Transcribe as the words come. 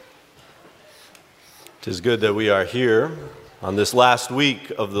'Tis good that we are here on this last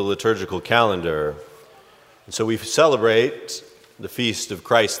week of the liturgical calendar. And so we celebrate the feast of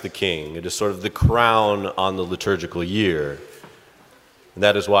Christ the King. It is sort of the crown on the liturgical year. And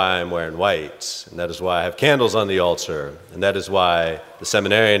that is why I'm wearing white. And that is why I have candles on the altar. And that is why the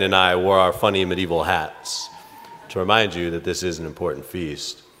seminarian and I wore our funny medieval hats, to remind you that this is an important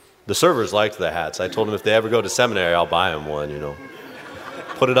feast. The servers liked the hats. I told them if they ever go to seminary, I'll buy them one,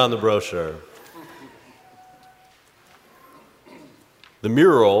 Put it on the brochure. The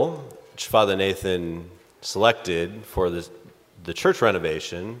mural, which Father Nathan selected for the church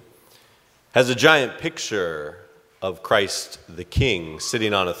renovation, has a giant picture of Christ the King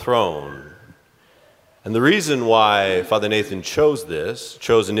sitting on a throne. And the reason why Father Nathan chose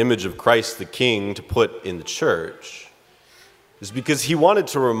an image of Christ the King to put in the church, is because he wanted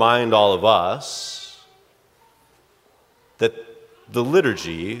to remind all of us that the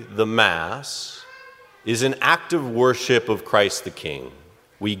liturgy, the Mass, is an active worship of Christ the King.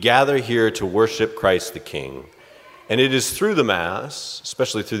 We gather here to worship Christ the King. And it is through the Mass,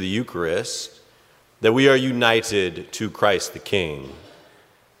 especially through the Eucharist, that we are united to Christ the King,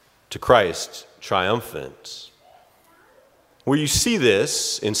 to Christ triumphant. Where you see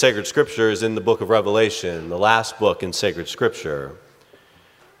this in sacred scripture is in the book of Revelation, the last book in sacred scripture.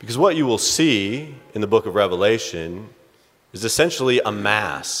 Because what you will see in the book of Revelation is essentially a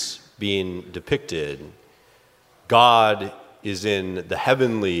Mass being depicted. God is in the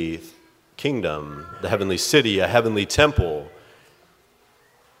heavenly kingdom, the heavenly city, a heavenly temple.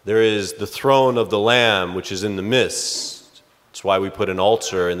 There is the throne of the Lamb, which is in the midst. That's why we put an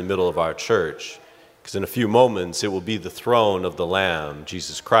altar in the middle of our church, because in a few moments it will be the throne of the Lamb,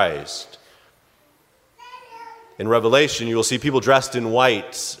 Jesus Christ. In Revelation, you will see people dressed in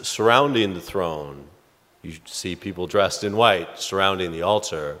white surrounding the throne. You see people dressed in white surrounding the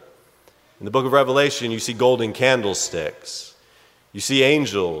altar. In the book of Revelation, you see golden candlesticks. You see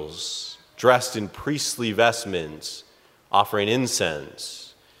angels dressed in priestly vestments offering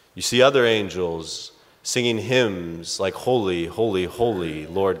incense. You see other angels singing hymns like Holy, Holy, Holy,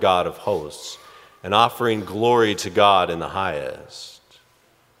 Lord God of hosts, and offering glory to God in the highest.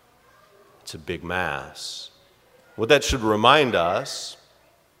 It's a big Mass. What that should remind us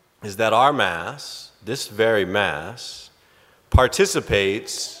is that our Mass, this very Mass,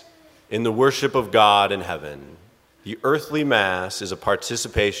 participates in the worship of God in heaven. The earthly Mass is a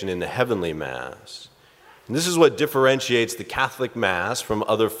participation in the heavenly Mass. And this is what differentiates the Catholic Mass from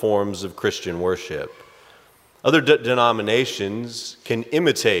other forms of Christian worship. Other denominations can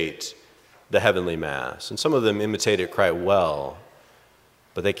imitate the heavenly Mass, and some of them imitate it quite well,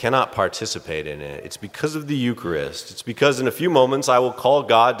 but they cannot participate in it. It's because of the Eucharist. It's because in a few moments I will call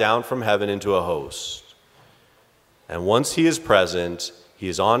God down from heaven into a host. And once he is present, he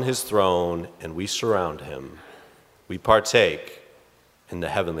is on his throne, and we surround him. We partake in the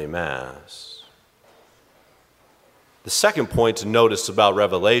heavenly Mass. The second point to notice about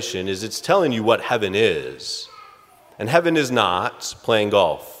Revelation is it's telling you what heaven is. And heaven is not playing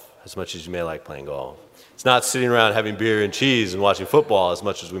golf, as much as you may like playing golf. It's not sitting around having beer and cheese and watching football, as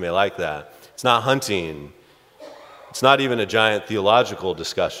much as we may like that. It's not hunting. It's not even a giant theological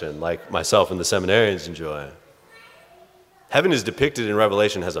discussion like myself and the seminarians enjoy. Heaven is depicted in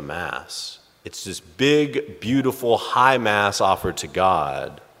Revelation as a Mass. It's this big, beautiful, high Mass offered to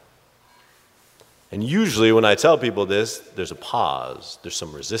God. And usually when I tell people this, there's a pause. There's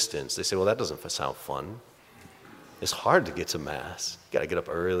some resistance. They say, well, that doesn't sound fun. It's hard to get to Mass. You got to get up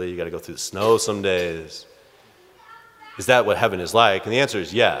early. You got to go through the snow some days. Is that what heaven is like? And the answer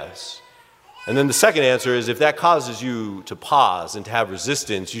is yes. And then the second answer is if that causes you to pause and to have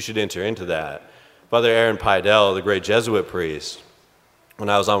resistance, you should enter into that. Father Aaron Pidell, the great Jesuit priest, when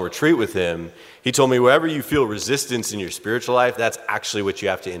I was on retreat with him, he told me wherever you feel resistance in your spiritual life, that's actually what you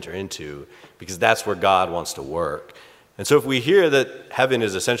have to enter into, because that's where God wants to work. And so if we hear that heaven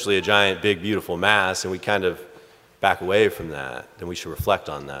is essentially a giant, big, beautiful Mass, and we kind of back away from that, then we should reflect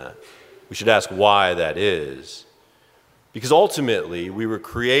on that. We should ask why that is. Because ultimately, we were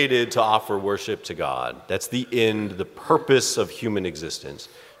created to offer worship to God. That's the end, the purpose of human existence,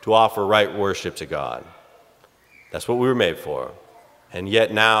 to offer right worship to God. That's what we were made for. And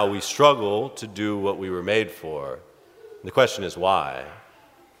yet now we struggle to do what we were made for. And the question is why?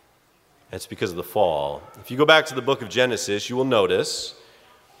 It's because of the fall. If you go back to the book of Genesis, you will notice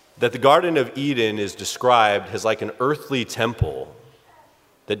that the Garden of Eden is described as like an earthly temple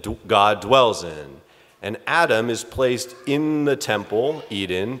that God dwells in. And Adam is placed in the temple,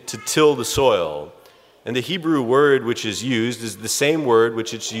 Eden, to till the soil. And the Hebrew word which is used is the same word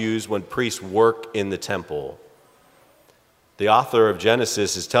which is used when priests work in the temple. The author of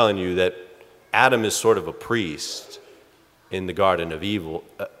Genesis is telling you that Adam is sort of a priest in the Garden of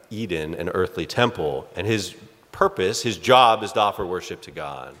Eden, an earthly temple, and his purpose, his job is to offer worship to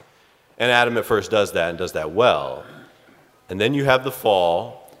God. And Adam at first does that and does that well. And then you have the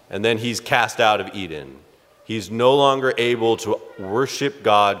fall, and then he's cast out of Eden. He's no longer able to worship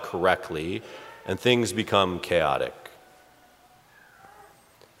God correctly, and things become chaotic.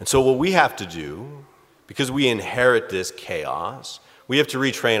 And so what we have to do, because we inherit this chaos, we have to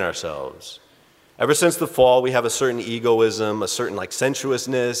retrain ourselves. Ever since the fall, we have a certain egoism, a certain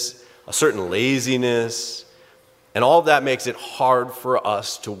sensuousness, a certain laziness, and all of that makes it hard for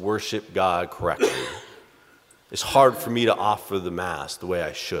us to worship God correctly. It's hard for me to offer the Mass the way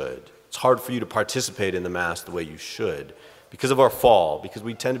I should. It's hard for you to participate in the Mass the way you should because of our fall, because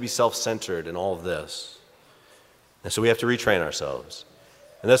we tend to be self-centered and all of this. And so we have to retrain ourselves.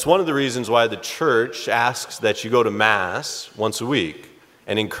 And that's one of the reasons why the church asks that you go to Mass once a week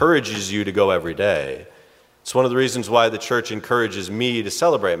and encourages you to go every day. It's one of the reasons why the church encourages me to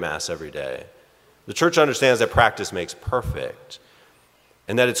celebrate Mass every day. The church understands that practice makes perfect,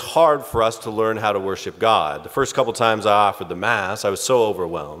 and that it's hard for us to learn how to worship God. The first couple times I offered the Mass, I was so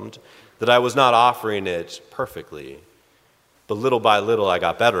overwhelmed that I was not offering it perfectly. But little by little, I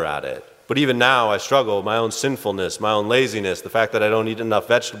got better at it. But even now, I struggle with my own sinfulness, my own laziness, the fact that I don't eat enough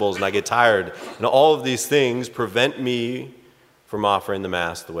vegetables and I get tired. And all of these things prevent me from offering the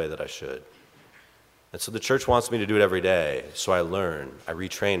Mass the way that I should. And so the church wants me to do it every day. So I learn, I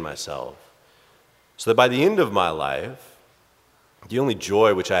retrain myself. So that by the end of my life, the only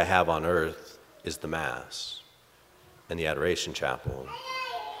joy which I have on earth is the Mass and the Adoration Chapel.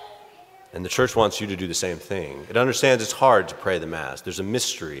 And the church wants you to do the same thing. It understands it's hard to pray the Mass. There's a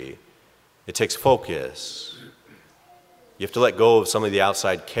mystery. It takes focus. You have to let go of some of the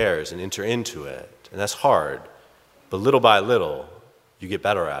outside cares and enter into it. And that's hard. But little by little, you get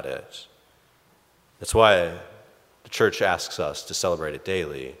better at it. That's why the church asks us to celebrate it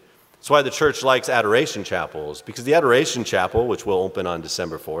daily. That's why the church likes adoration chapels, because the adoration chapel, which will open on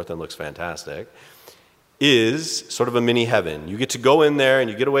December 4th and looks fantastic, is sort of a mini heaven. You get to go in there and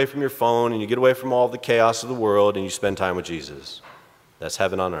you get away from your phone and you get away from all the chaos of the world and you spend time with Jesus. That's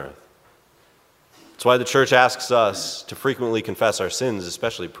heaven on earth. That's why the church asks us to frequently confess our sins,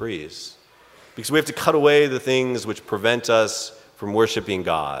 especially priests, because we have to cut away the things which prevent us from worshiping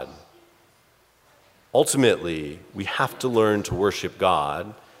God. Ultimately, we have to learn to worship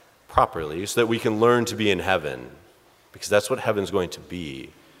God properly so that we can learn to be in heaven, because that's what heaven's going to be.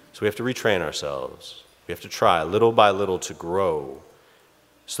 So we have to retrain ourselves. We have to try little by little to grow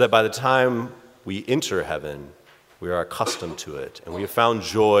so that by the time we enter heaven, we are accustomed to it and we have found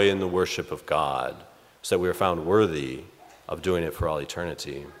joy in the worship of God so that we are found worthy of doing it for all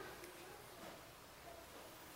eternity.